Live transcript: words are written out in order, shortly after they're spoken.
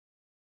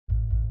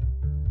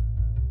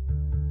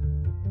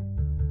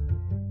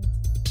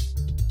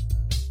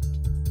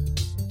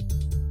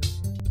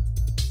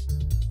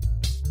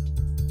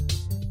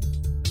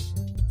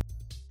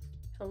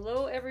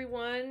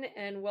everyone,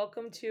 and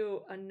welcome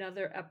to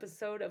another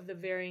episode of the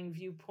Varying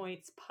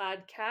Viewpoints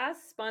podcast,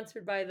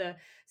 sponsored by the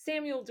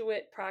Samuel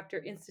DeWitt Proctor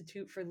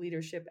Institute for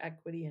Leadership,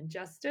 Equity, and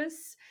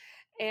Justice.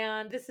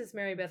 And this is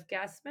Mary Beth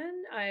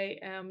Gassman. I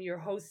am your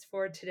host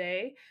for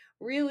today.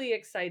 Really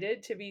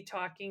excited to be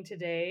talking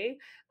today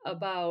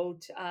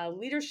about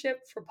leadership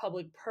for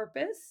public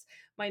purpose,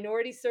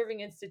 minority serving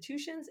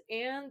institutions,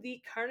 and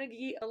the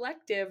Carnegie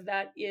Elective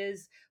that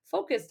is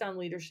focused on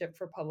leadership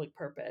for public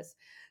purpose.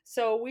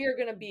 So we are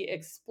going to be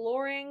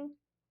exploring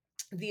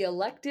the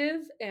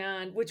elective,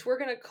 and which we're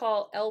going to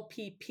call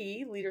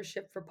LPP,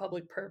 Leadership for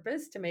Public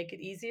Purpose, to make it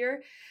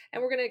easier.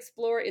 And we're going to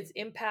explore its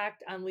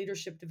impact on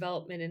leadership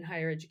development in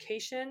higher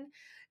education,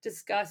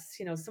 discuss,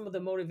 some of the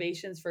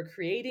motivations for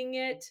creating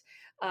it,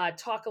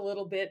 talk a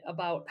little bit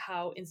about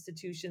how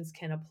institutions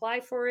can apply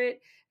for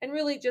it, and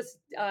really just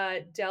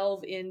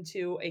delve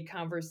into a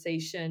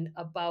conversation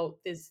about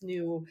this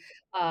new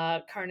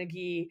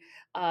Carnegie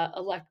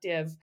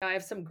elective. I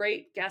have some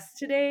great guests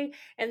today,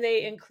 and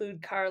they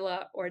include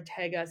Carla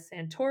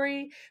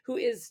Ortega-Santori, who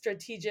is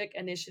Strategic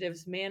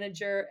Initiatives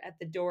Manager at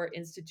the Doerr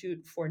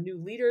Institute for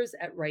New Leaders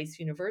at Rice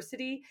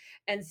University,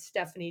 and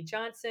Stefanie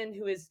Johnson,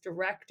 who is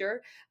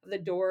Director of the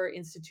Doerr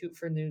Institute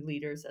for New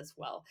Leaders as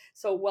well.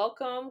 So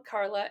welcome,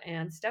 Carla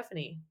and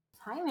Stefanie.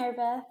 Hi, Mary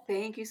Beth.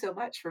 Thank you so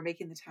much for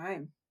making the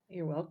time.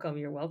 You're welcome.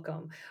 You're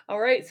welcome. All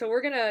right. So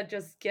we're going to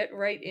just get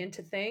right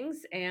into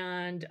things,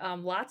 and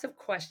lots of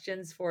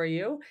questions for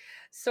you.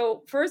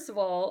 So first of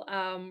all,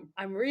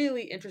 I'm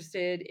really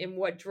interested in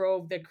what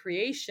drove the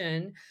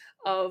creation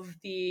of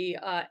the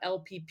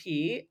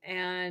LPP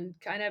and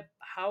kind of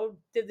how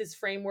did this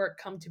framework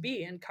come to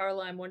be? And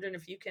Carla, I'm wondering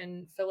if you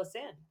can fill us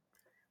in.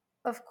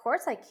 Of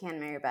course I can,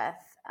 Mary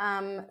Beth.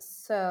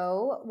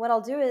 So what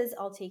I'll do is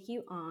I'll take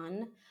you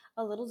on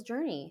a little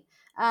journey.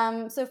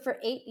 So for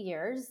 8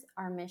 years,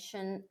 our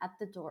mission at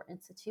the Doerr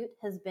Institute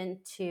has been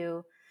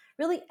to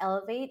really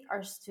elevate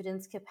our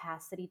students'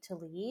 capacity to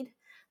lead.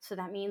 So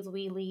that means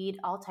we lead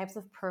all types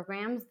of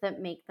programs that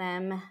make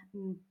them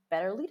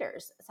better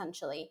leaders,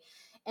 essentially.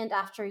 And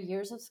after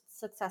years of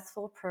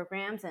successful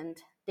programs and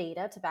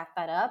data to back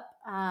that up,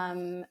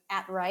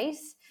 at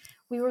Rice,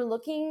 we were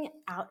looking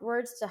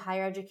outwards to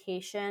higher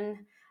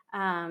education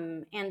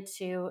and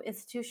to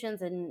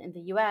institutions in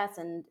the US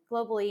and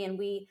globally, and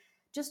we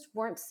just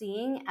weren't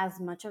seeing as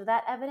much of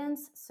that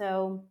evidence.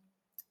 So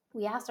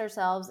we asked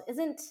ourselves,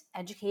 isn't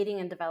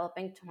educating and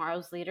developing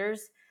tomorrow's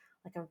leaders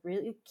like a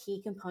really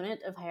key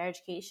component of higher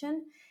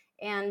education?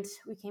 And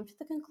we came to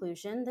the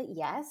conclusion that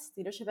yes,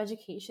 leadership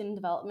education and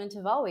development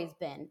have always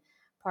been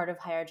part of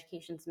higher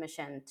education's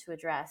mission to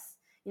address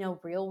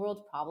real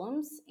world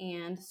problems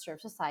and serve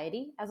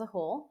society as a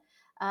whole.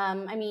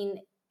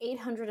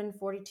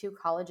 842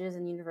 colleges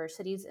and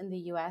universities in the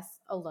US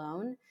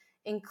alone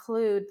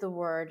include the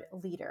word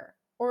leader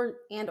or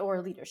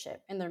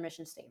leadership in their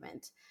mission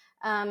statement.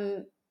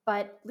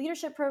 But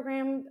leadership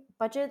program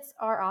budgets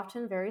are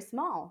often very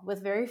small,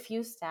 with very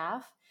few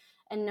staff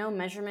and no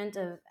measurement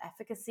of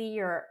efficacy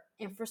or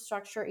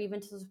infrastructure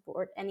even to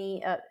support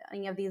any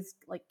of these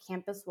like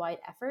campus-wide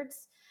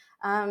efforts.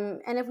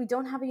 And if we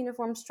don't have a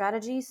uniform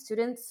strategy,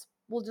 students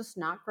will just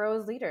not grow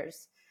as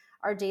leaders.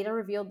 Our data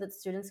revealed that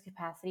students'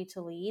 capacity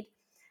to lead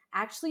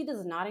actually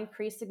does not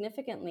increase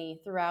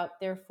significantly throughout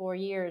their 4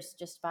 years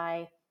just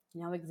by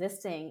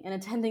existing and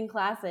attending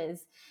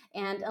classes.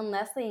 And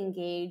unless they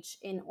engage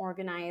in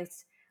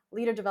organized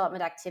leader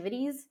development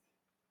activities,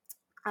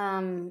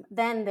 then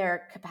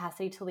their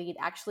capacity to lead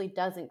actually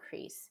does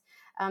increase.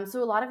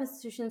 So a lot of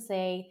institutions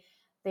say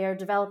they are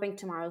developing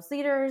tomorrow's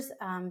leaders,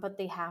 but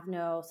they have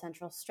no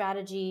central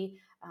strategy.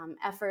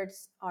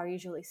 Efforts are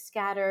usually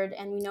scattered,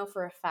 and we know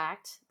for a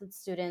fact that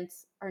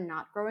students are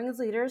not growing as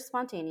leaders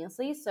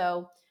spontaneously.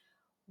 So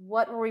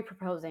what were we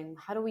proposing?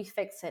 How do we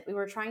fix it? We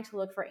were trying to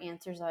look for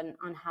answers on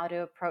how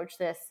to approach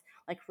this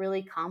like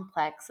really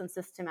complex and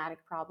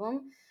systematic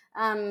problem.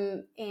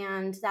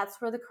 And that's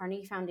where the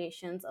Carnegie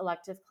Foundation's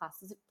elective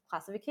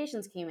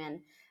classifications came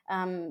in.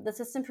 The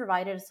system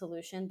provided a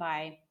solution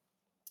by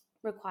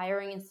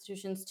requiring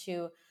institutions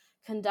to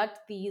conduct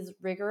these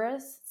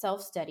rigorous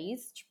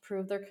self-studies to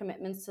prove their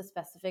commitments to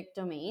specific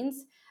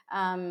domains.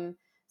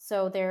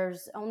 So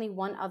there's only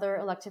one other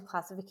elective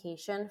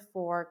classification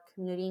for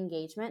community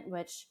engagement,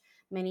 which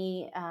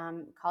many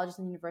colleges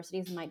and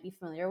universities might be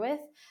familiar with.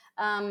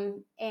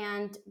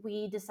 And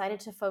we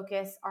decided to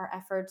focus our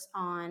efforts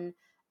on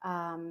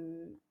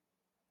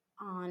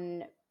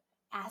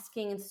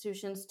asking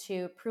institutions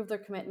to prove their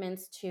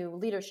commitments to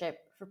leadership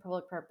for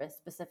public purpose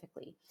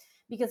specifically,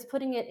 because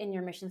putting it in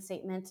your mission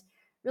statement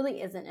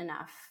really isn't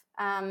enough.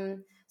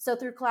 So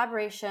through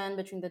collaboration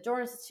between the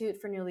Doerr Institute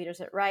for New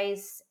Leaders at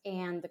Rice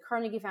and the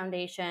Carnegie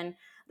Foundation,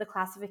 the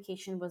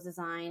classification was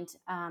designed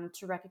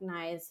to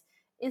recognize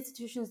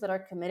institutions that are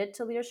committed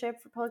to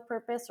leadership for public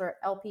purpose, or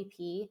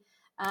LPP.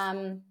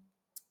 And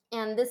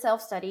this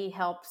self-study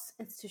helps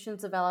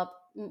institutions develop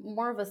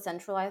more of a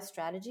centralized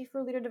strategy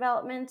for leader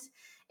development.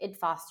 It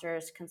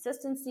fosters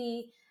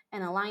consistency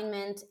and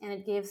alignment, and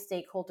it gives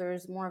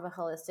stakeholders more of a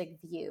holistic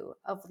view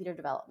of leader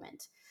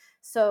development.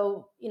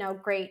 So,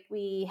 great.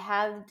 We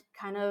had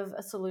kind of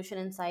a solution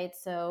in sight.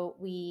 So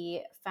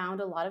we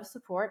found a lot of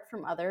support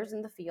from others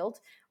in the field,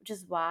 which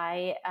is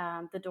why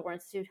the Doerr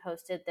Institute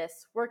hosted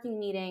this working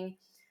meeting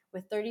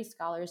with 30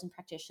 scholars and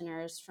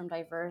practitioners from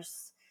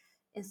diverse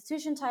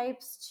institution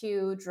types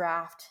to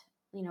draft,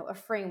 a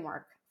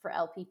framework for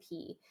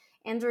LPP.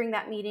 And during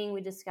that meeting,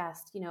 we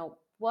discussed,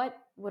 what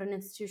would an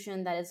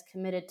institution that is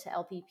committed to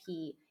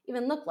LPP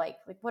even look like?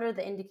 Like, what are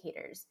the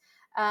indicators?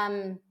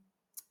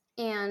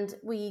 And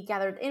we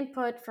gathered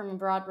input from a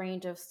broad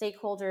range of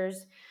stakeholders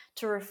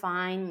to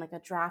refine like a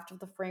draft of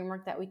the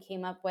framework that we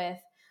came up with.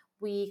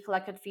 We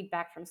collected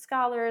feedback from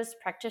scholars,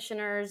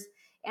 practitioners,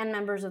 and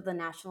members of the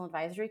National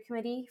Advisory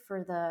Committee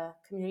for the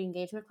Community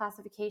Engagement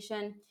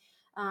Classification.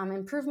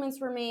 Improvements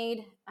were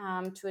made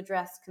to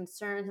address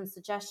concerns and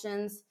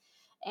suggestions.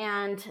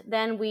 And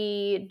then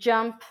we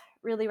jump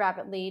really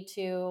rapidly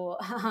to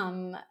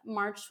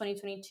March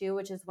 2022,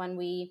 which is when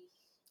we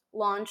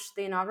launched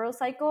the inaugural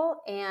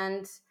cycle.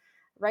 And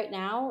right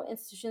now,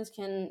 institutions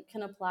can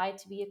apply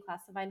to be a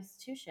classified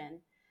institution.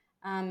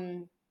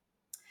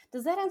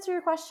 Does that answer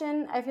your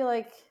question? I feel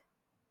like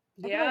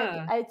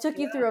Yeah. I took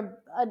you through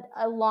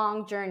a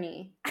long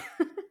journey.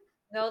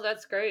 No,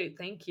 that's great.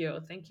 Thank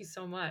you. Thank you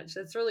so much.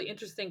 That's really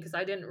interesting because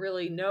I didn't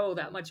really know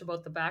that much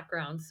about the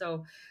background.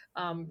 So,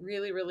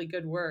 really, really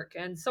good work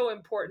and so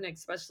important,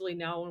 especially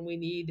now when we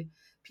need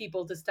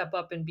people to step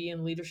up and be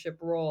in leadership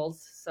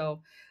roles.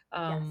 So,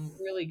 Yes.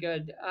 really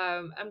good.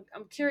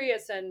 I'm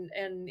curious, and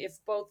if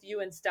both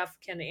you and Steph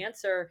can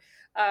answer,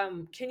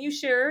 can you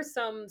share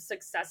some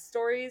success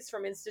stories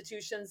from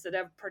institutions that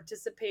have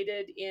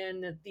participated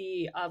in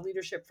the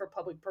Leadership for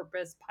Public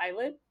Purpose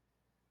pilot?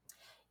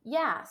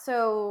 Yeah,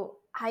 so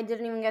I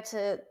didn't even get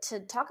to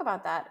talk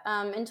about that.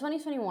 In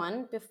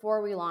 2021,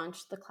 before we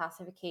launched the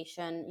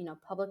classification,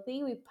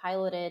 publicly, we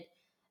piloted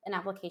an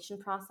application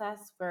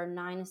process where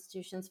 9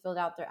 institutions filled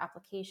out their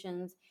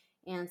applications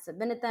and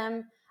submitted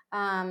them.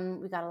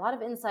 We got a lot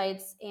of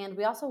insights, and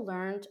we also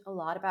learned a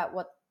lot about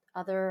what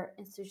other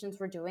institutions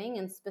were doing,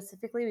 and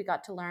specifically, we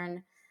got to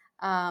learn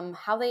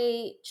how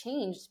they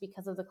changed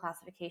because of the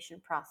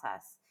classification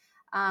process.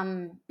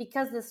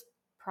 Because this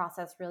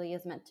process really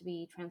is meant to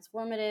be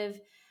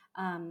transformative.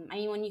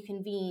 When you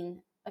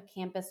convene a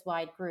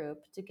campus-wide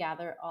group to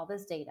gather all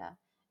this data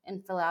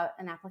and fill out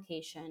an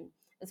application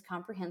as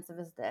comprehensive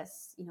as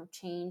this,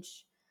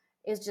 change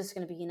is just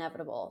going to be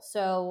inevitable.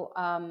 So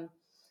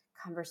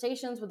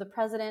conversations with the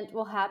president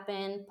will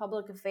happen.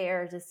 Public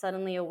affairs is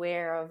suddenly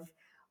aware of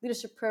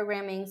leadership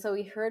programming. So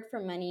we heard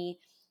from many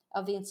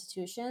of the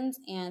institutions,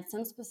 and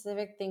some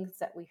specific things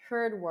that we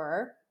heard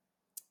were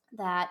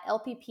that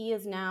LPP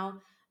is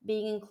now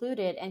being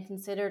included and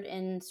considered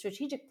in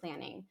strategic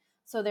planning.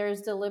 So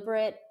there's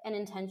deliberate and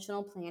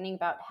intentional planning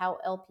about how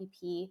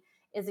LPP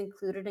is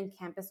included in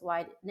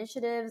campus-wide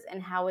initiatives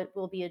and how it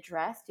will be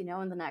addressed, in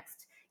the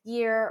next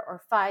year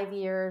or 5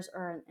 years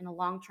or in a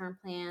long-term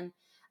plan.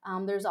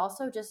 There's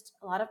also just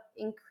a lot of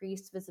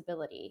increased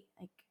visibility,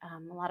 like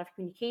a lot of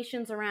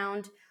communications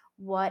around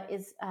what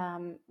is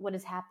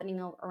happening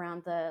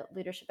around the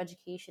leadership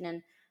education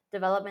and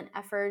development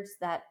efforts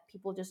that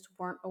people just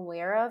weren't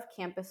aware of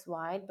campus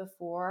wide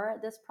before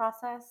this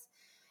process.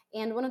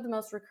 And one of the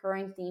most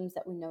recurring themes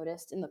that we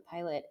noticed in the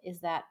pilot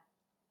is that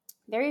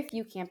very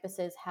few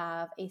campuses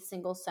have a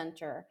single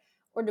center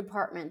or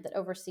department that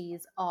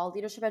oversees all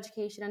leadership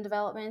education and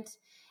development.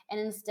 And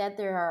instead,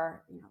 there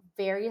are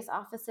various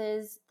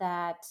offices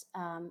that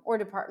or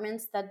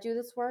departments that do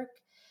this work.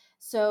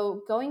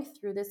 So going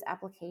through this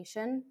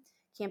application,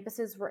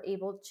 campuses were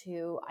able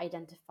to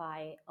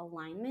identify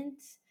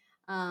alignment,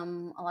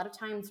 a lot of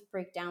times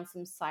break down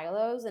some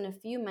silos, and a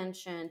few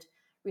mentioned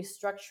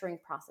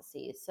restructuring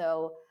processes.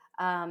 So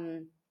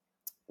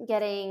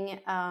getting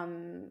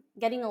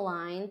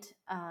aligned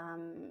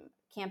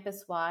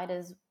campus wide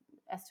as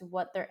to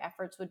what their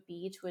efforts would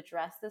be to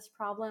address this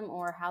problem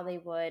or how they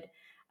would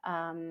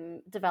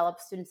develop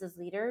students as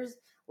leaders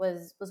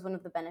was one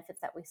of the benefits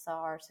that we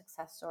saw, our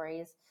success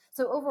stories.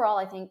 So overall,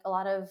 I think a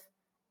lot of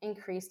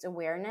increased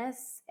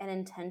awareness and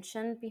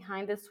intention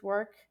behind this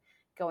work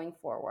going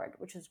forward,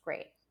 which is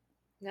great.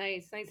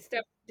 Nice.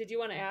 Steph, did you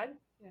want to add?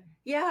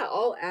 Yeah,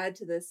 I'll add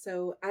to this.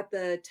 So at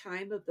the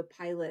time of the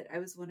pilot, I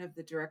was one of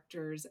the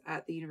directors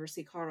at the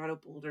University of Colorado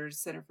Boulder's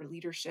Center for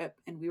Leadership,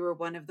 and we were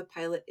one of the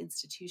pilot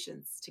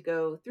institutions to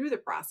go through the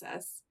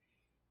process.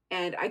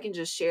 And I can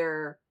just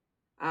share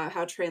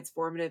how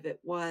transformative it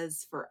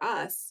was for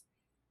us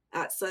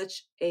at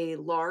such a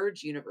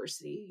large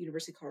university.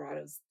 University of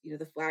Colorado's,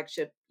 the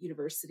flagship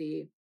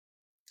university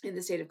in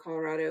the state of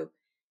Colorado.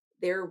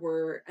 There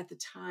were at the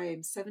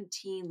time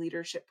 17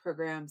 leadership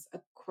programs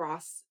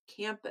across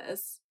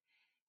campus,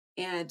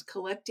 and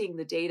collecting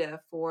the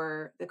data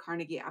for the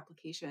Carnegie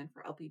application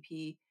for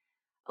LPP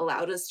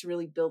allowed us to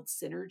really build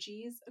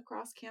synergies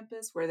across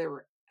campus where there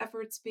were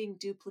efforts being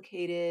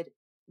duplicated.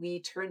 We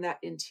turned that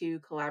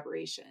into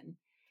collaboration.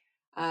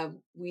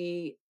 One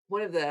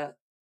of the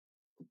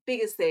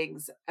biggest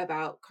things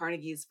about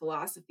Carnegie's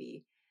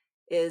philosophy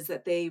is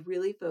that they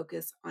really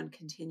focus on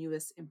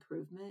continuous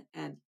improvement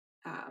and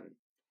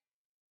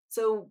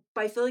So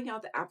by filling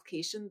out the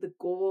application, the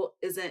goal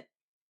isn't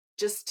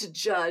just to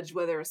judge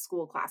whether a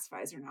school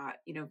classifies or not,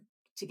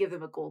 to give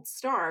them a gold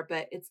star,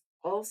 but it's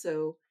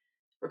also,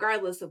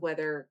 regardless of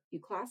whether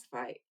you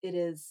classify, it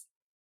is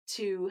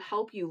to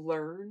help you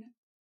learn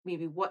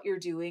maybe what you're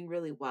doing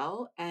really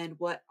well and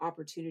what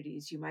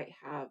opportunities you might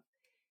have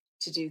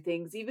to do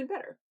things even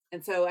better.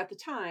 And so at the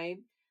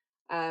time,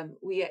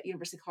 we at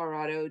University of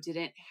Colorado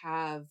didn't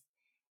have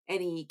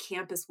any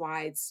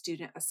campus-wide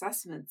student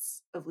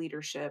assessments of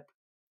leadership.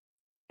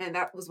 And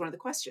that was one of the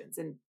questions.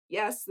 And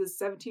yes, the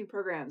 17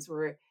 programs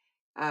were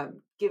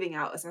giving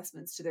out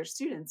assessments to their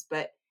students,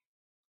 but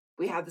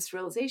we had this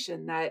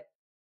realization that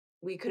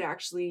we could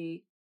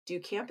actually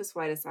do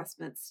campus-wide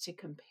assessments to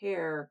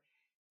compare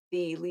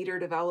the leader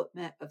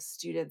development of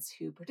students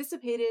who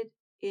participated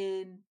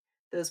in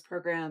those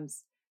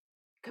programs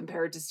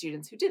compared to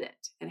students who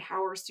didn't. And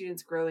how are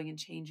students growing and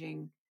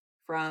changing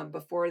from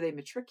before they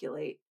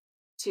matriculate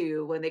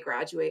to when they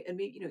graduate and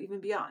even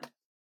beyond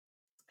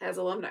as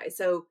alumni.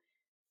 So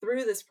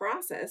through this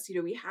process,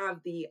 we have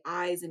the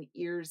eyes and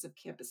ears of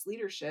campus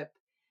leadership.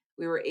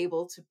 We were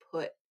able to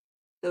put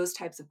those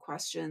types of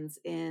questions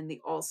in the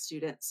all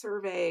student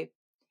survey,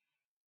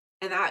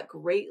 and that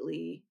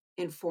greatly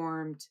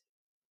informed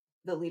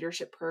the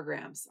leadership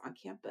programs on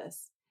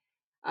campus.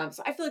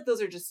 So I feel like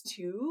those are just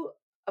two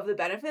of the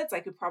benefits. I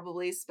could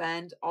probably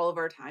spend all of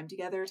our time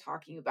together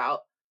talking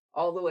about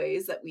all the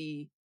ways that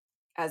we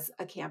as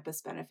a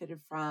campus benefited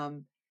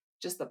from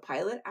just the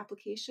pilot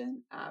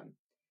application.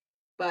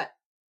 But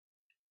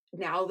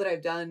now that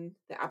I've done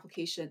the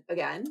application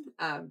again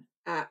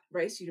at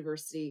Rice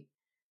University,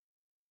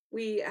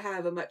 we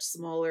have a much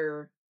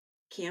smaller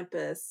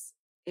campus,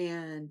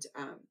 and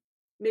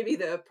maybe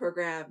the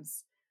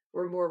programs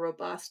were more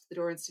robust. The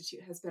Doerr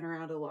Institute has been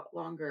around a lot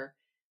longer,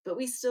 but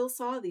we still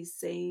saw these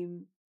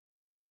same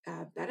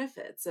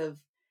benefits of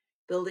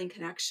building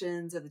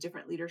connections of the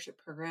different leadership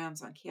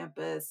programs on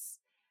campus,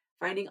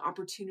 finding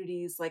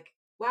opportunities like,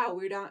 wow,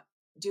 we're not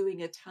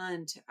doing a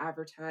ton to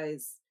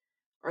advertise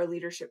our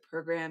leadership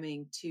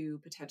programming to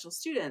potential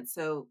students.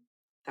 So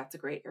that's a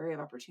great area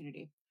of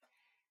opportunity.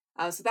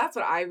 So that's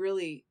what I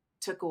really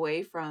took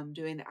away from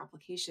doing the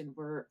application,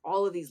 were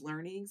all of these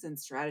learnings and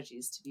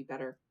strategies to be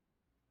better.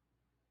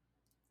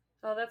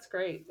 Oh, that's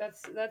great.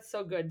 That's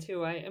so good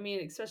too. I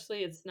mean,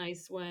 especially it's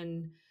nice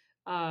when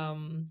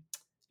um,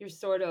 you're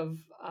sort of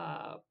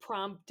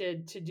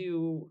prompted to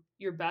do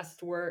your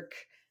best work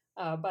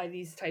by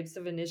these types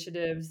of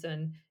initiatives,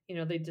 and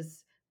they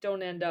just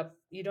don't end up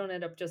you don't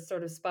end up just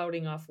sort of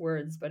spouting off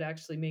words, but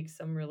actually make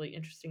some really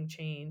interesting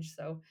change.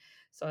 So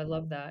I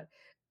love that.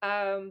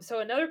 So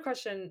another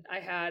question I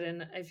had,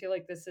 and I feel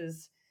like this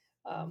is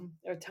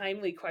a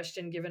timely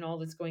question given all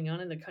that's going on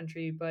in the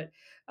country, but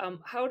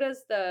how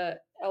does the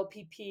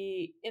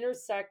LPP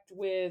intersect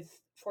with,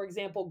 for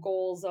example,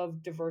 goals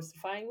of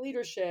diversifying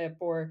leadership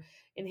or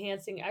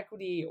enhancing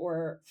equity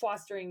or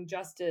fostering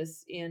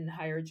justice in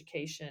higher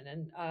education?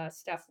 And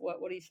Steph, what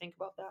do you think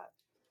about that?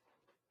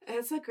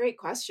 That's a great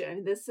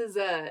question. This is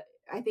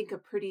I think, a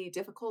pretty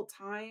difficult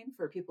time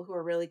for people who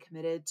are really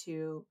committed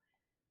to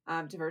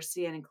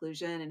diversity and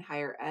inclusion in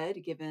higher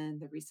ed, given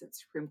the recent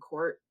Supreme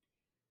Court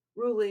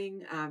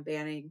ruling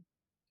banning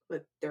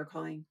what they're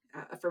calling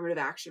affirmative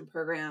action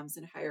programs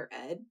in higher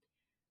ed.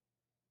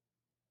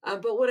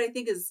 But what I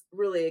think is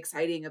really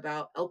exciting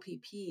about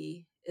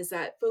LPP is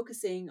that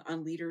focusing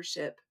on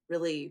leadership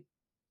really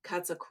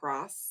cuts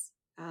across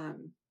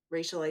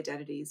racial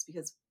identities,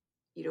 because,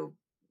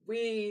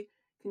 we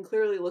can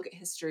clearly look at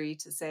history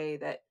to say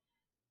that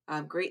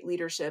great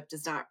leadership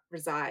does not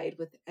reside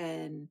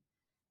within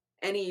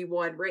any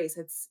one race.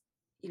 It's,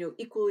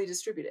 equally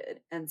distributed.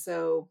 And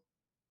so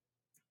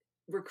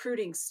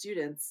recruiting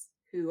students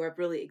who have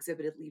really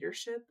exhibited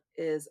leadership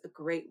is a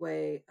great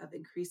way of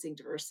increasing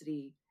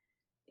diversity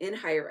in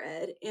higher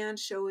ed and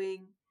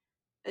showing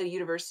a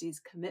university's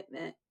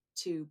commitment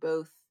to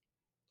both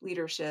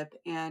leadership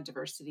and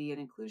diversity and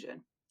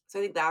inclusion. So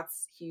I think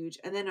that's huge.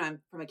 And then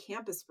from a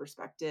campus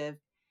perspective,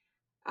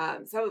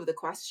 some of the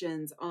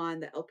questions on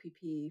the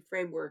LPP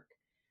framework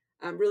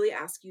really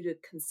ask you to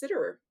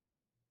consider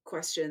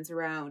questions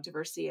around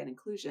diversity and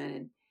inclusion.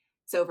 And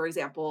so, for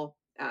example,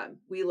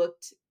 we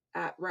looked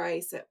at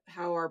Rice at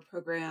how our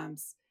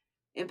programs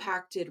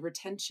impacted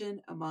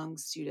retention among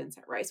students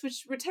at Rice,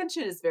 which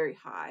retention is very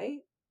high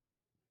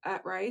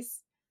at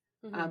Rice.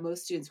 Mm-hmm.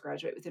 Most students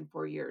graduate within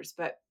 4 years,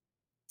 but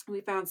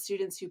we found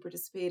students who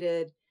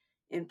participated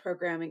in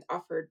programming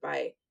offered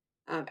by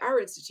our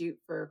institute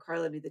for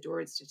Carla and the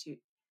Doerr Institute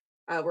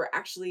were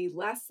actually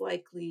less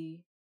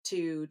likely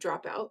to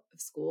drop out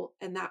of school.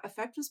 And that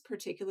effect was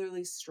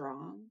particularly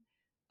strong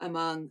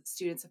among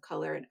students of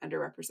color and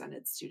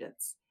underrepresented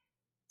students.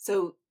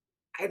 So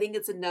I think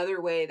it's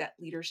another way that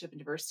leadership and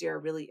diversity are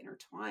really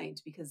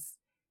intertwined, because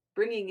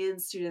bringing in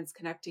students,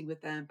 connecting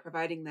with them,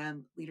 providing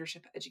them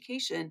leadership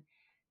education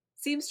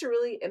seems to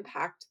really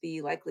impact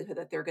the likelihood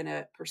that they're going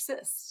to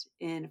persist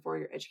in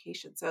four-year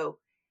education. So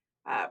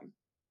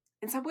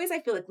in some ways, I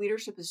feel like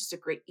leadership is just a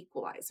great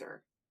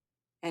equalizer,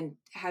 and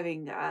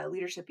having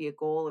leadership be a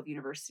goal of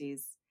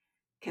universities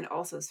can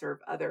also serve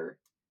other,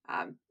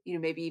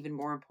 maybe even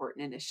more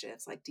important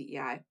initiatives like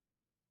DEI.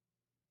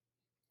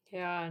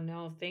 Yeah,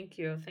 no, thank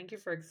you. Thank you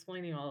for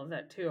explaining all of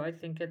that too. I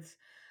think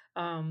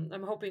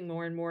I'm hoping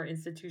more and more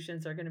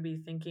institutions are going to be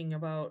thinking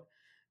about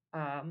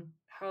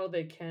how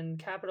they can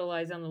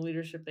capitalize on the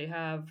leadership they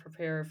have,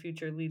 prepare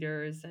future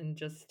leaders, and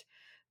just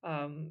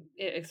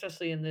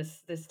especially in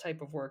this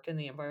type of work in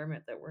the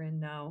environment that we're in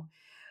now.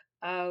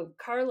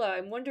 Carla,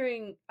 I'm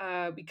wondering,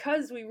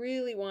 because we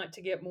really want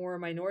to get more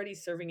minority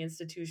serving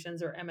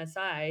institutions or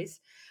MSIs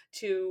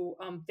to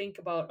think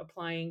about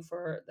applying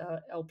for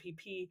the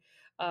LPP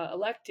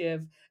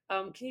elective,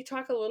 can you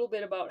talk a little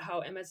bit about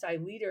how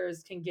MSI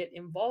leaders can get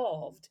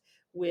involved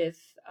with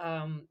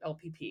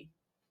LPP?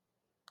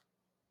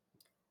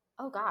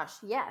 Oh gosh,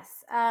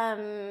 yes.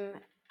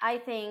 I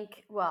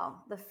think,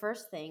 well, the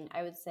first thing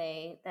I would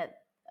say that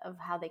of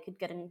how they could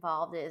get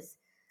involved is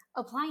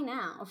apply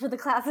now for the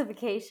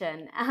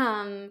classification,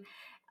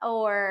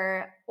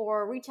 or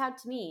reach out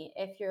to me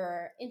if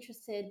you're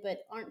interested but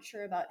aren't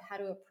sure about how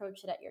to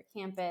approach it at your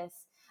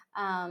campus,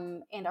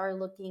 and are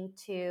looking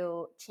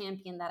to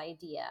champion that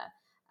idea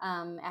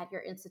at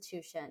your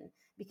institution,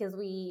 because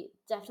we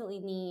definitely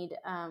need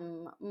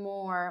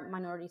more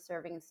minority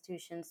serving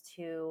institutions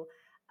to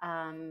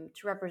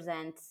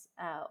represent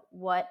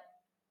what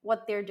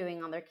they're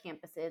doing on their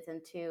campuses,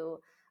 and to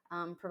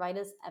provide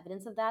us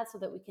evidence of that so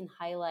that we can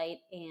highlight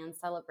and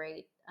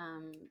celebrate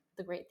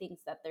the great things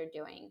that they're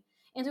doing,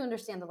 and to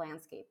understand the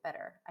landscape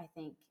better, I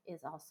think,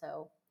 is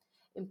also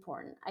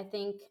important. I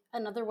think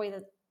another way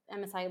that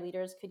MSI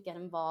leaders could get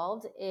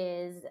involved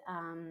is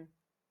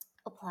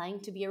applying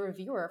to be a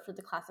reviewer for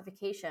the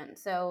classification.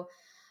 So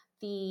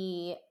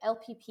the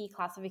LPP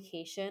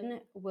classification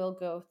will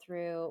go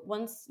through,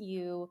 once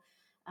you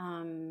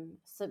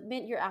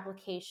submit your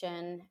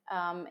application,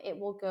 it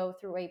will go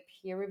through a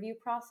peer review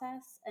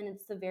process. And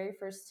it's the very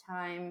first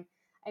time,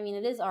 I mean,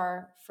 it is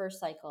our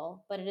first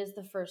cycle, but it is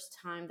the first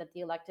time that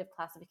the elective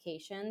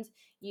classifications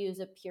use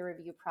a peer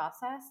review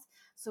process.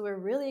 So we're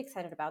really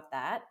excited about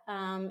that.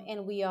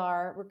 And we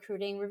are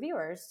recruiting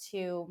reviewers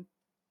to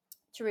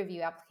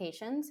review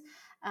applications.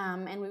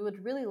 And we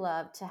would really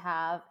love to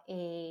have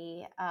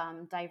a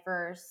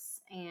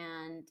diverse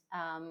and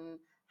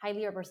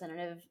highly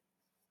representative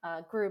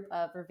group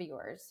of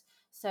reviewers.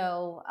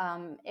 So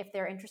if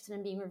they're interested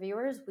in being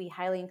reviewers, we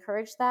highly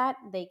encourage that.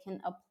 They can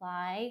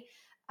apply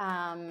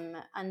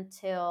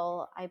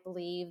until, I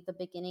believe, the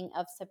beginning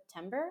of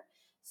September.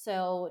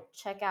 So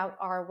check out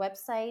our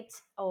website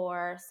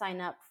or sign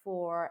up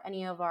for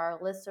any of our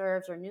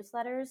listservs or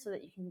newsletters so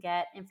that you can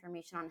get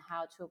information on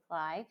how to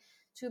apply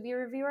to be a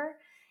reviewer.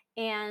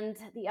 And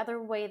the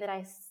other way that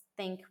I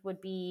think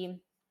would be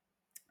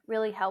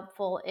really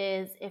helpful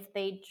is if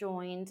they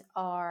joined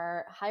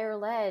our higher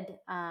led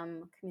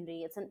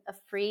community. It's a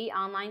free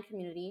online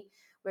community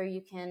where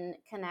you can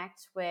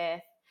connect with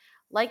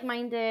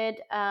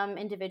like-minded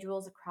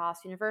individuals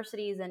across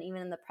universities and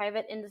even in the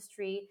private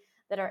industry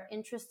that are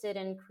interested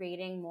in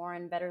creating more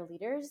and better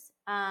leaders.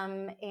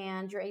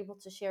 And you're able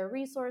to share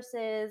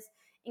resources,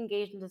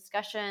 engage in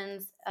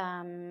discussions.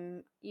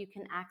 You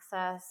can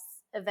access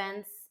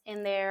events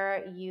in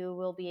there. You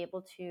will be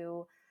able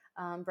to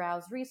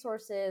browse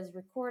resources,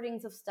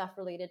 recordings of stuff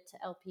related to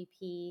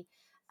LPP.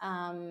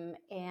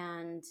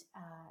 And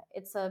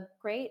it's a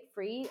great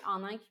free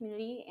online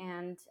community.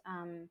 And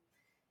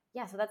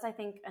yeah, so that's, I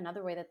think,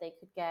 another way that they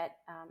could get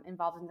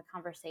involved in the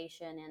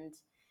conversation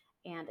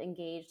and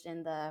engaged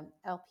in the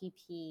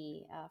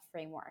LPP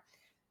framework.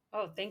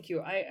 Oh, thank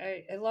you.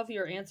 I love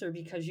your answer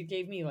because you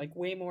gave me like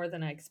way more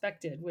than I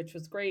expected, which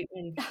was great.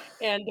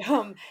 And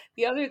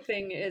the other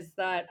thing is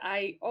that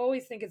I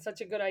always think it's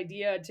such a good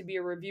idea to be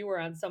a reviewer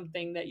on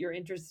something that you're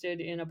interested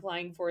in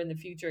applying for in the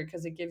future,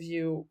 because it gives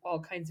you all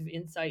kinds of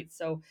insights.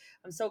 So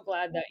I'm so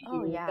glad that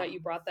Oh, yeah, you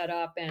brought that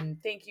up, and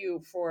thank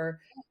you for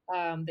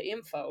the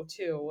info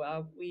too.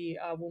 We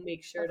will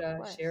make sure of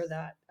to share course.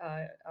 that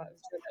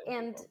with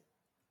And people.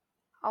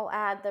 I'll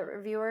add that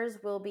reviewers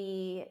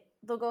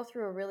they'll go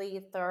through a really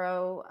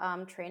thorough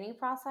training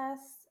process.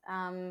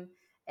 And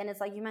it's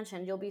like you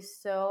mentioned, you'll be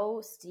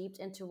so steeped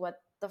into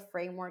what the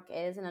framework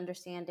is and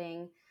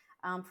understanding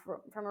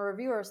from a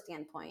reviewer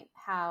standpoint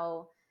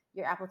how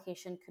your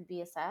application could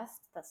be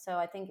assessed. So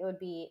I think it would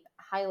be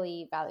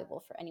highly valuable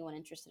for anyone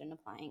interested in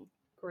applying.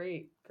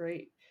 Great,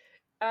 great.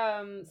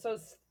 So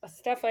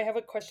Steph, I have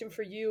a question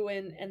for you,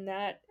 and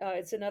that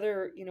it's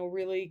another,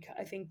 really,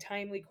 I think,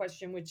 timely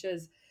question, which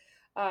is,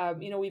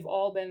 we've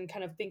all been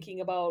kind of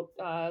thinking about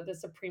the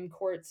Supreme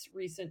Court's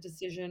recent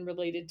decision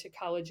related to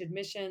college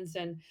admissions,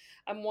 and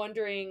I'm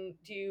wondering,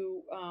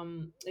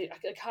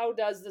 how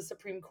does the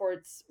Supreme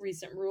Court's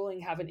recent ruling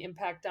have an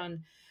impact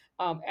on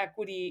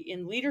equity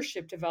in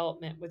leadership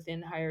development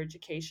within higher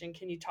education?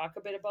 Can you talk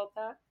a bit about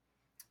that?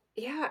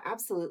 Yeah,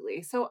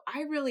 absolutely. So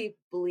I really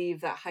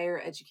believe that higher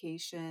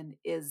education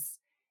is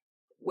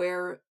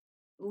where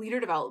leader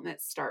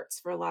development starts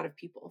for a lot of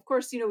people. Of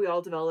course, we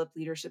all develop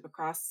leadership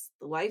across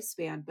the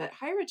lifespan, but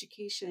higher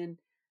education,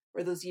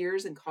 or those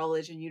years in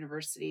college and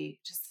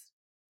university, just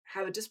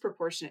have a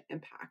disproportionate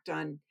impact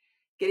on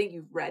getting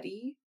you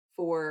ready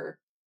for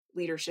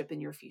leadership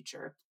in your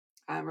future,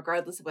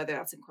 regardless of whether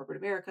that's in corporate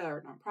America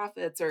or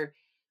nonprofits or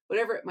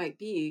whatever it might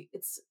be.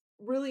 It's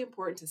really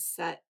important to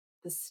set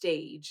the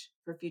stage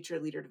for future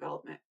leader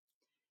development,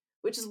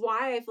 which is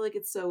why I feel like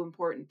it's so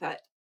important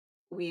that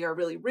we are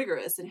really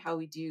rigorous in how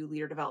we do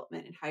leader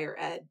development in higher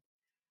ed.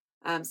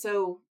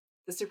 So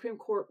the Supreme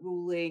Court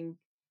ruling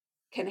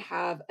can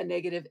have a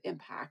negative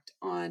impact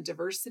on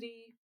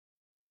diversity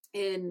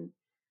and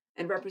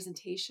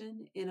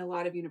representation in a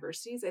lot of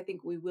universities. I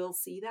think we will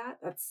see that.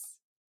 That's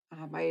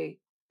my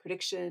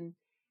prediction,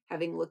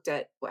 having looked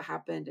at what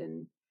happened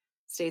in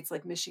states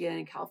like Michigan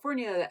and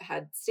California that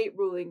had state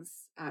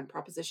rulings on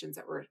propositions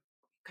that were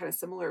kind of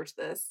similar to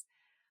this.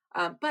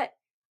 But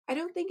I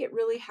don't think it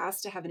really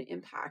has to have an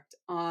impact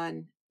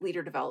on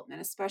leader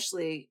development,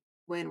 especially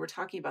when we're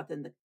talking about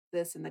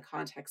this in the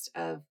context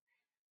of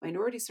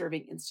minority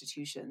serving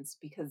institutions,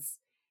 because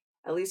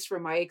at least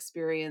from my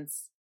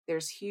experience,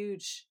 there's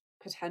huge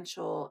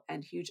potential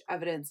and huge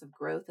evidence of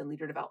growth and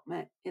leader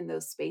development in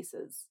those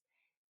spaces.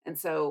 And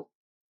so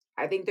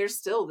I think there's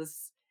still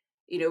this,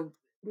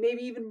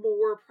 maybe even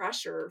more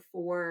pressure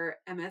for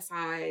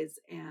MSIs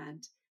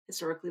and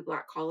historically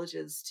Black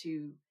colleges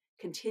to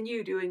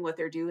continue doing what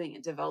they're doing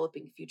and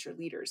developing future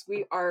leaders.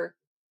 We are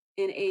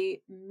in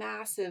a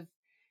massive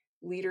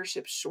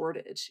leadership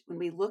shortage when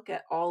we look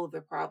at all of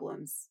the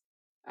problems.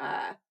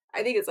 I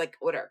think it's like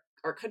what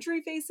our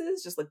country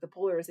faces, just like the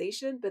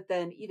polarization, but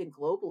then even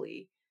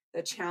globally,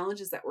 the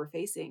challenges that we're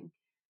facing.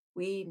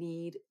 We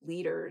need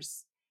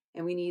leaders,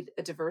 and we need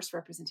a diverse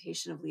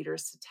representation of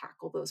leaders to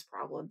tackle those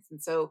problems.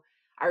 And so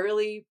I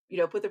really,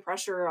 put the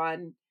pressure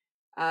on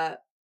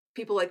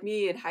people like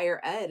me in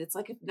higher ed. It's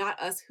like, if not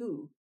us,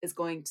 who is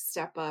going to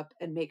step up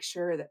and make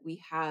sure that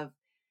we have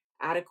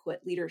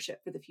adequate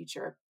leadership for the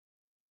future?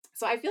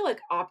 So I feel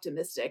like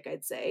optimistic,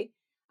 I'd say.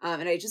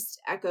 And I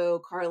just echo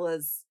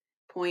Carla's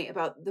point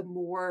about the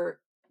more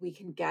we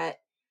can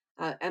get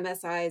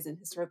MSIs and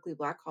historically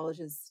Black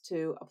colleges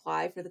to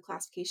apply for the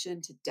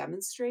classification to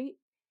demonstrate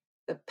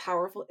the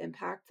powerful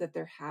impact that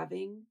they're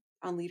having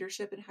on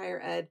leadership in higher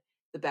ed,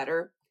 the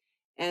better.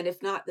 And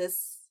if not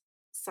this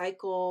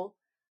cycle,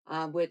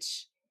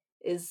 which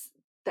is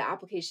the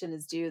application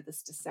is due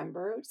this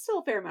December, it's still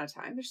a fair amount of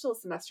time. There's still a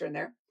semester in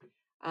there.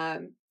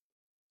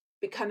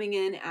 Coming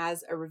in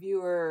as a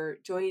reviewer,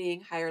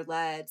 joining higher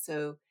ed,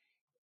 so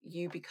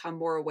you become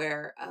more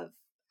aware of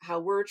how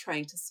we're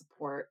trying to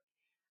support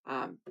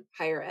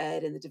higher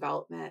ed and the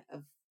development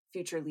of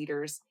future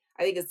leaders.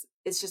 I think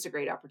it's just a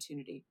great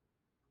opportunity.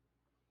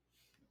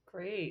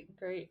 Great,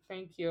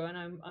 thank you.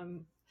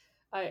 And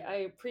I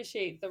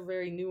appreciate the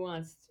very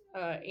nuanced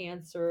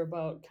answer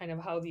about kind of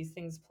how these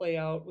things play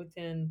out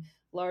within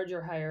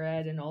larger higher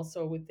ed and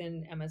also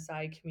within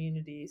MSI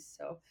communities.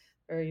 So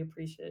very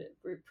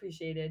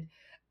appreciated.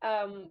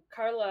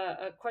 Carla,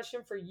 a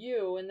question for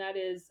you, and that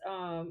is,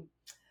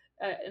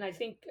 and I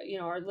think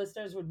our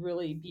listeners would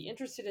really be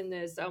interested in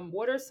this.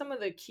 What are some of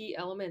the key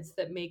elements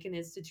that make an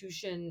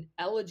institution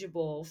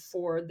eligible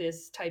for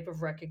this type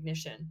of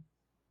recognition?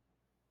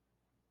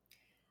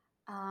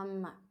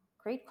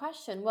 Great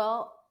question.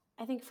 Well,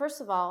 I think first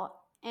of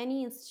all,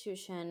 any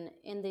institution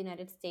in the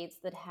United States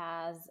that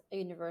has a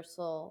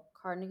universal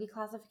Carnegie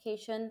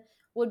classification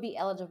would be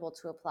eligible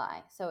to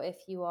apply. So if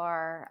you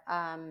are,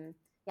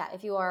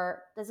 if you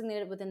are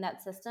designated within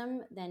that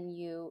system, then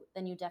you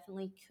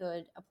definitely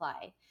could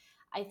apply.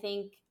 I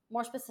think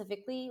more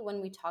specifically,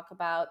 when we talk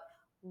about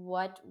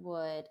what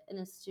would an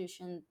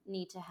institution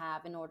need to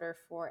have in order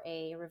for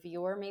a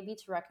reviewer maybe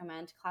to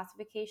recommend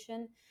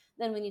classification,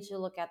 then we need to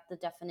look at the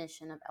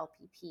definition of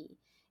LPP.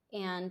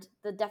 And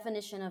the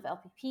definition of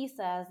LPP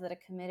says that a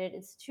committed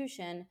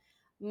institution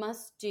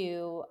must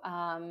do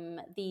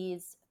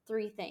these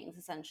three things,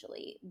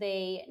 essentially.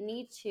 They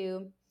need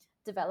to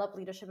develop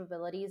leadership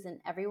abilities in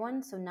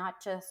everyone, so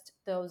not just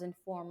those in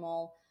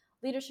formal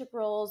leadership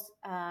roles.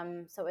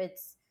 So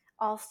it's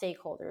all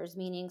stakeholders,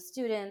 meaning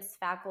students,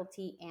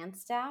 faculty, and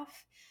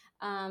staff.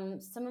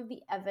 Some of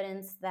the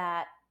evidence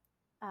that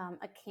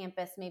a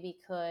campus maybe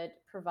could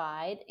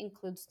provide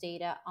includes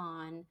data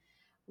on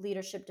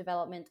leadership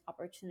development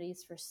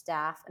opportunities for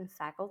staff and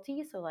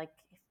faculty. So like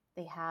if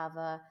they have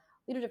a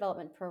leader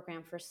development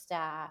program for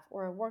staff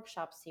or a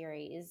workshop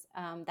series,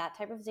 that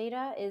type of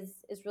data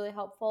is really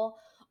helpful,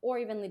 or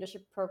even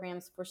leadership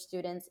programs for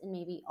students in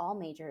maybe all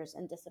majors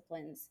and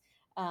disciplines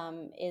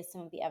is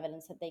some of the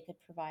evidence that they could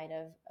provide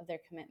of their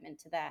commitment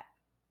to that.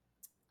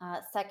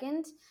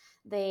 Second,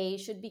 they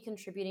should be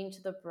contributing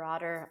to the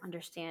broader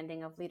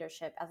understanding of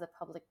leadership as a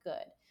public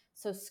good.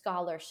 So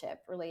scholarship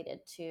related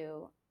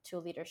to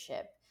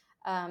leadership.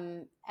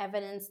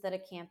 Evidence that a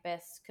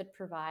campus could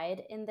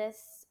provide in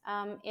this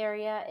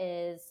area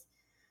is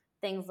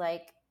things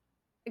like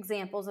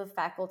examples of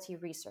faculty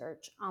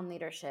research on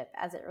leadership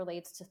as it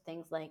relates to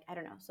things like,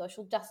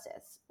 social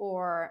justice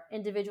or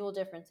individual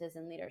differences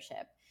in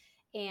leadership.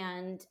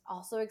 And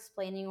also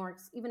explaining or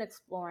even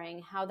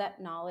exploring how that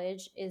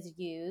knowledge is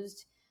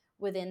used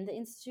within the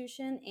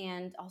institution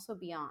and also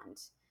beyond.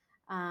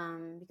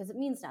 Because it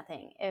means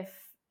nothing if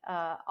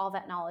all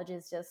that knowledge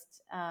is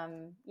just,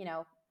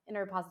 in a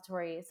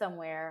repository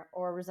somewhere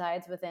or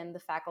resides within the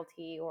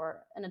faculty or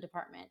in a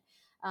department.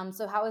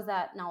 So how is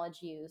that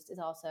knowledge used is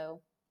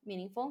also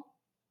meaningful.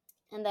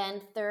 And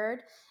then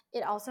third,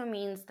 it also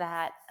means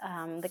that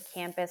the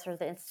campus or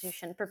the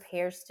institution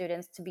prepares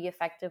students to be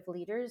effective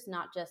leaders,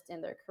 not just in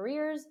their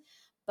careers,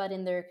 but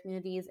in their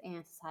communities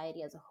and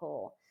society as a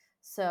whole.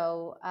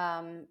 So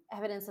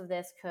evidence of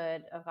this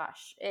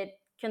it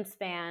can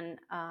span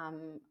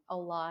a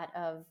lot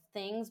of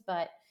things,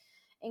 but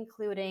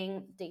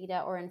including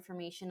data or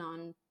information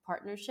on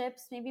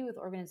partnerships, maybe with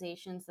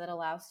organizations that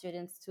allow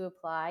students to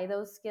apply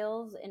those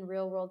skills in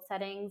real world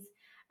settings,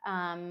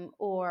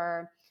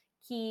 or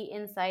key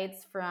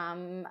insights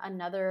from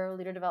another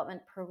leader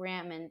development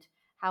program and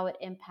how it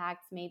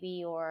impacts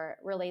maybe or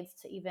relates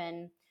to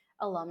even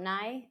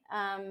alumni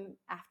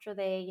after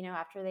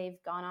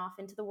they've gone off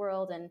into the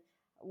world, and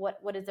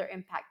what is their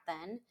impact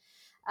then.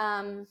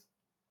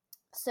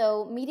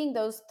 So meeting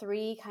those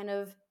three kind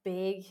of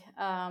big,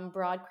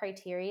 broad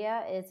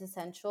criteria is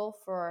essential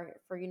for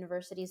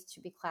universities to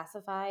be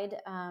classified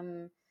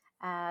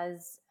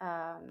as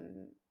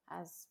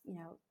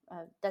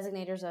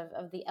designators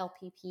of the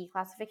LPP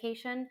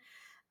classification.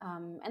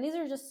 And these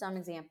are just some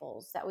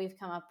examples that we've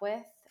come up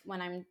with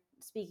when I'm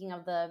speaking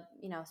of the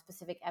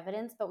specific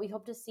evidence, but we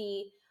hope to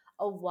see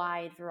a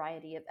wide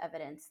variety of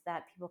evidence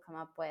that people come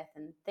up with,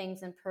 and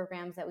things and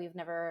programs that we've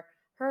never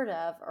heard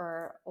of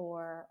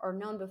or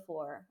known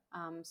before,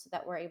 so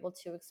that we're able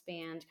to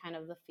expand kind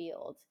of the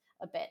field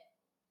a bit.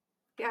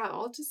 Yeah,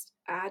 I'll just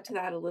add to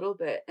that a little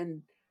bit.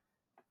 And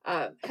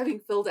having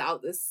filled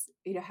out this,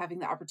 having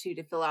the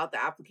opportunity to fill out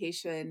the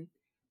application,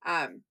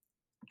 I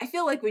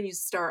feel like when you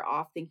start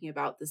off thinking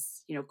about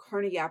this,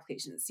 Carnegie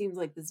application, it seems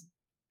like this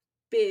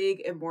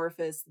big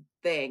amorphous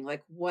thing.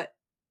 Like what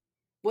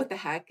the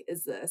heck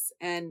is this?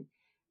 And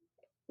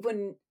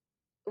when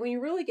you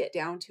really get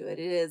down to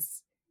it,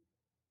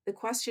 the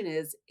question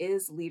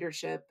is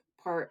leadership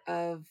part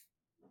of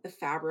the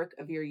fabric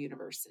of your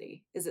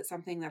university? Is it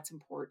something that's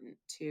important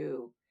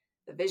to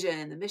the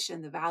vision, the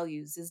mission, the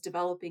values? Is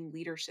developing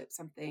leadership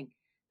something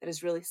that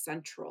is really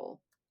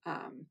central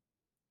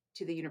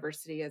to the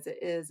university, as it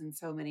is in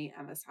so many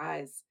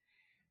MSIs?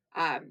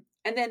 And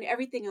then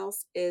everything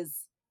else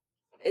is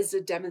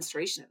a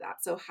demonstration of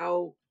that. So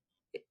how,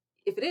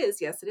 if it is,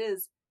 yes, it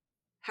is,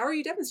 how are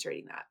you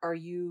demonstrating that?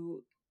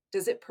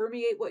 Does it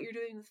permeate what you're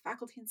doing with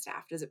faculty and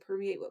staff? Does it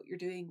permeate what you're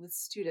doing with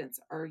students?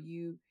 Are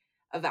you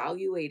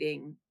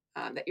evaluating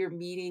that you're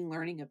meeting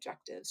learning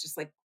objectives, just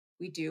like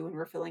we do when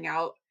we're filling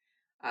out,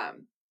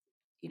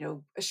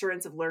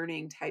 assurance of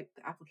learning type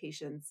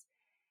applications?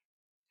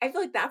 I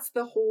feel like that's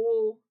what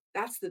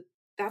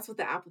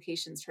the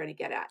application's trying to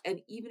get at.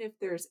 And even if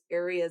there's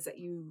areas that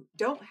you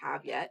don't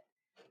have yet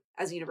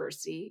as a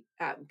university,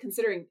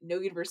 considering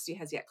no university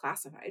has yet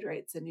classified, right?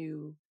 It's a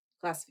new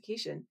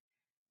classification.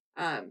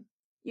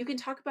 You can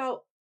talk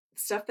about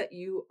stuff that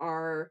you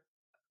are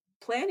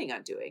planning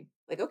on doing.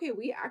 Like, okay,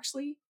 we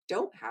actually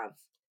don't have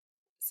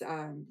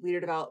leader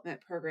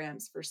development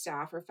programs for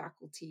staff or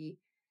faculty.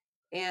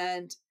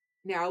 And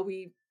now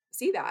we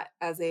see that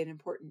as an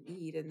important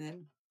need. And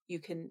then you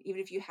can, even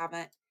if you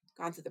haven't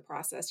gone through the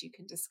process, you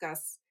can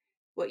discuss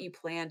what you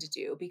plan to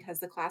do, because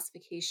the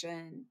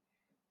classification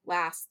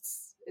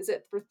lasts, is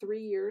it for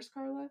 3 years,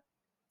 Carla?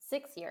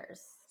 6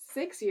 years.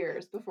 6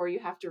 years before you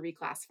have to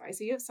reclassify.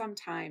 So you have some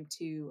time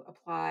to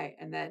apply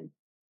and then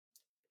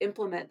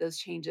implement those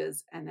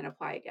changes and then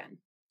apply again.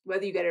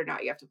 Whether you get it or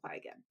not, you have to apply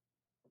again.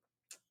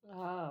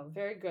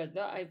 Very good.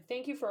 I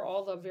thank you for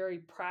all the very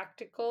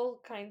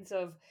practical kinds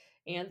of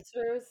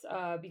answers,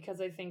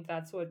 because I think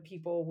that's what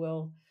people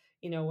will,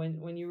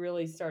 when you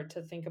really start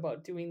to think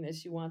about doing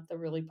this, you want the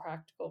really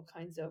practical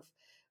kinds of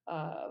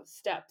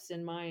steps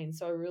in mind.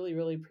 So I really,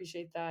 really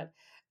appreciate that.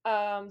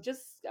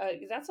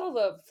 That's all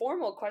the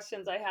formal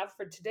questions I have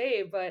for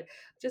today, but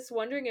just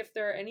wondering if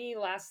there are any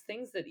last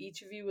things that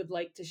each of you would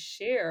like to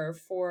share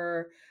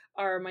for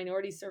our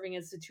minority serving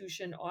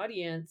institution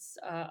audience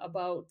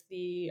about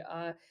the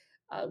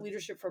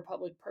leadership for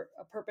public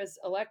purpose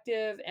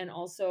elective, and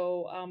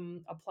also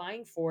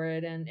applying for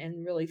it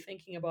and really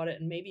thinking about it,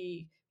 and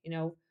maybe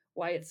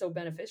why it's so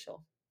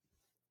beneficial.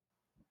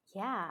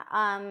 Yeah,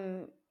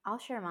 I'll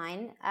share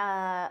mine.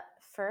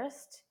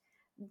 First,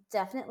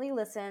 definitely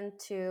listen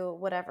to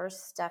whatever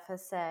Steph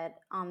has said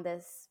on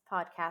this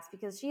podcast,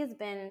 because she has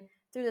been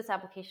through this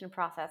application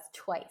process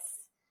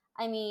twice.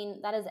 I mean,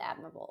 that is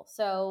admirable.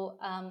 So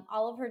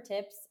all of her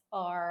tips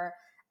are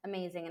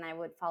amazing, and I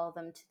would follow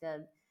them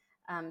to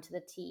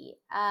the T.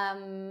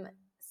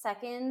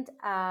 Second,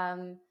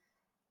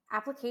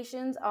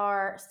 applications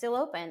are still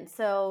open.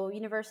 So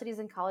universities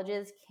and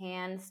colleges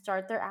can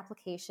start their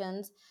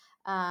applications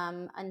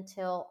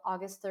until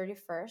August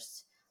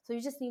 31st. So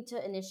you just need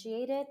to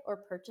initiate it or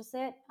purchase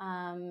it,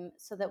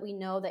 so that we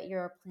know that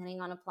you're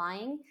planning on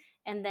applying.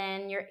 And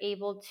then you're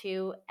able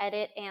to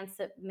edit and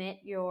submit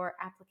your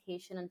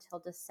application until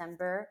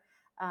December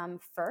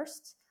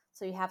 1st.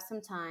 So you have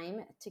some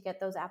time to get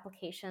those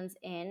applications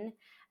in.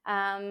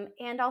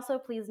 And also,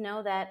 please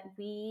know that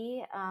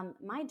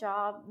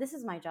this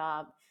is my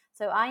job.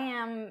 So I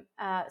am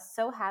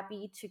so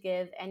happy to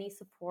give any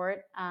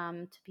support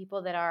to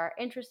people that are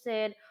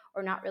interested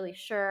or not really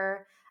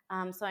sure.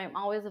 So I'm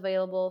always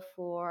available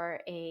for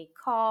a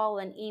call,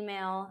 an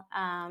email,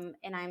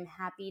 and I'm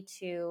happy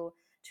to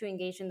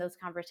engage in those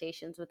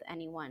conversations with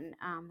anyone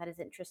that is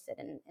interested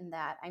in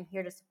that. I'm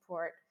here to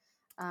support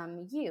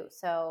you.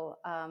 So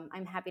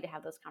I'm happy to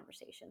have those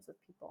conversations with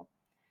people.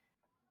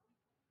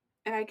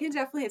 And I can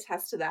definitely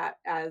attest to that.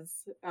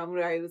 As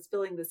when I was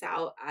filling this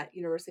out at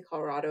University of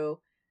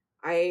Colorado,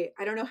 I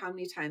don't know how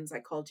many times I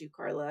called you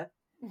Carla,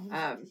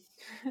 um,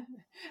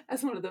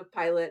 as one of the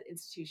pilot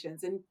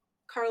institutions. And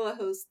Carla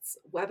hosts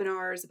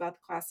webinars about the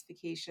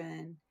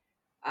classification.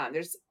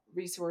 There's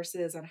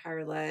resources on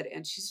higher lead,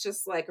 and she's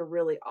just like a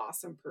really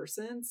awesome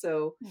person.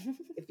 So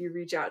if you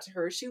reach out to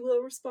her, she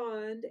will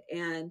respond.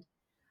 And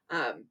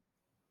um,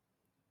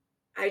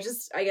 I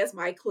guess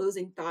my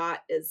closing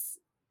thought is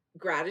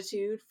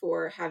gratitude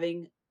for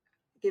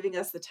giving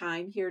us the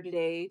time here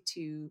today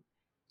to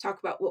talk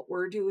about what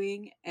we're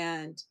doing,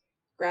 and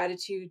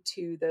gratitude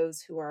to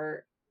those who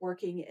are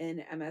working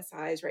in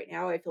MSIs right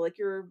now. I feel like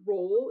your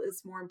role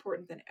is more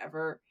important than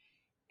ever.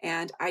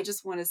 And I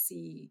just want to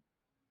see,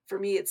 for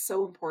me, it's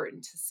so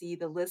important to see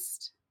the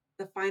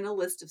final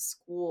list of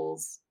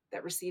schools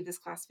that receive this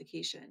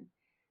classification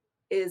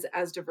is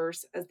as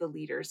diverse as the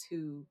leaders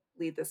who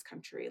lead this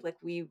country. Like,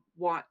 we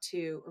want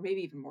to, or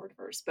maybe even more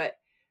diverse, but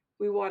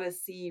we want to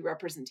see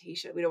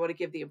representation. We don't want to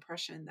give the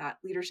impression that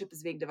leadership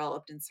is being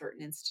developed in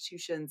certain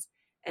institutions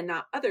and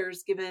not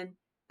others, given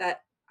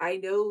that I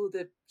know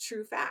the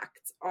true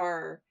facts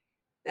are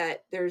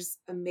that there's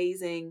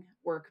amazing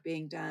work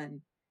being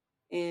done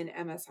in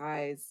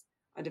MSIs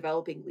on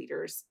developing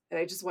leaders. And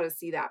I just want to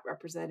see that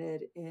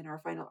represented in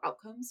our final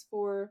outcomes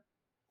for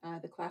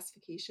the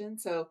classification.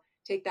 So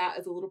take that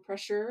as a little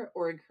pressure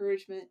or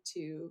encouragement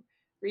to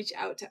reach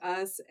out to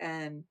us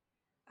and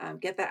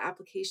get that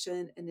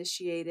application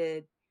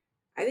initiated.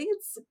 I think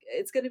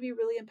it's going to be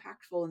really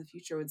impactful in the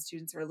future when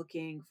students are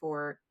looking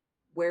for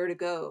where to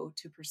go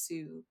to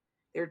pursue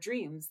their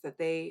dreams. That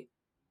they,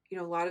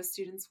 a lot of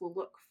students will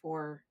look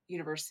for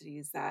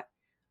universities that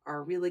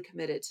are really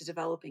committed to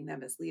developing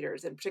them as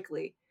leaders, and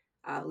particularly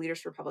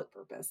leaders for public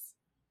purpose.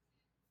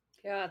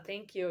 Yeah,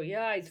 thank you.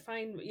 Yeah, I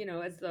find,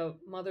 as the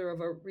mother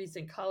of a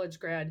recent college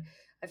grad,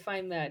 I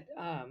find that,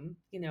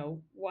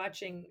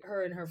 watching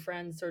her and her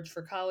friends search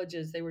for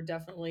colleges, they were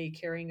definitely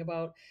caring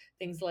about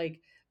things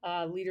like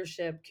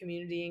leadership,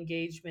 community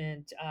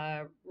engagement,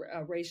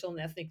 racial and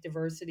ethnic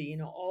diversity.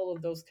 All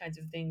of those kinds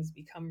of things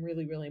become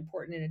really, really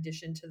important in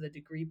addition to the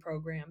degree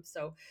program.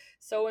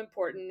 So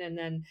important. And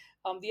then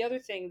the other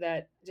thing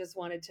that just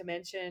wanted to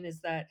mention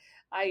is that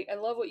I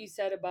love what you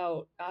said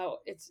about how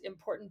it's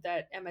important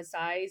that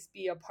MSIs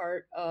be a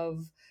part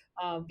of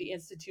the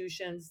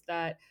institutions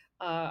that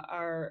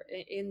are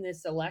in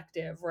this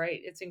elective, right?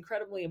 It's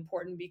incredibly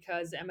important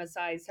because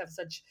MSIs have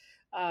such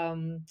a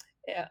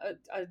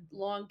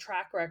long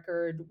track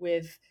record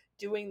with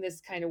doing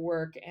this kind of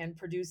work and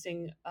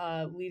producing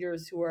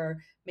leaders who are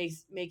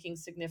making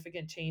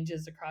significant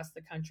changes across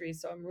the country.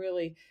 So I'm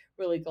really,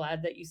 really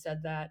glad that you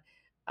said that.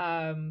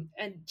 And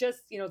just,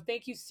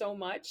 thank you so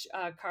much,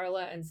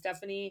 Carla and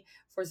Stefanie,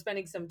 for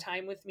spending some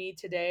time with me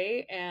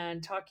today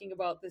and talking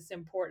about this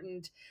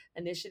important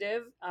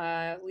initiative,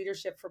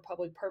 Leadership for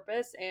Public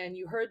Purpose. And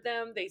you heard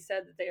them. They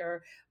said that they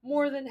are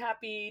more than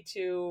happy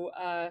to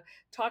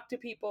talk to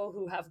people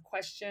who have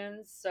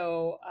questions.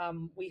 So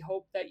we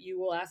hope that you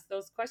will ask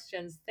those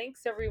questions.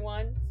 Thanks,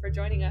 everyone, for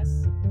joining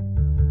us.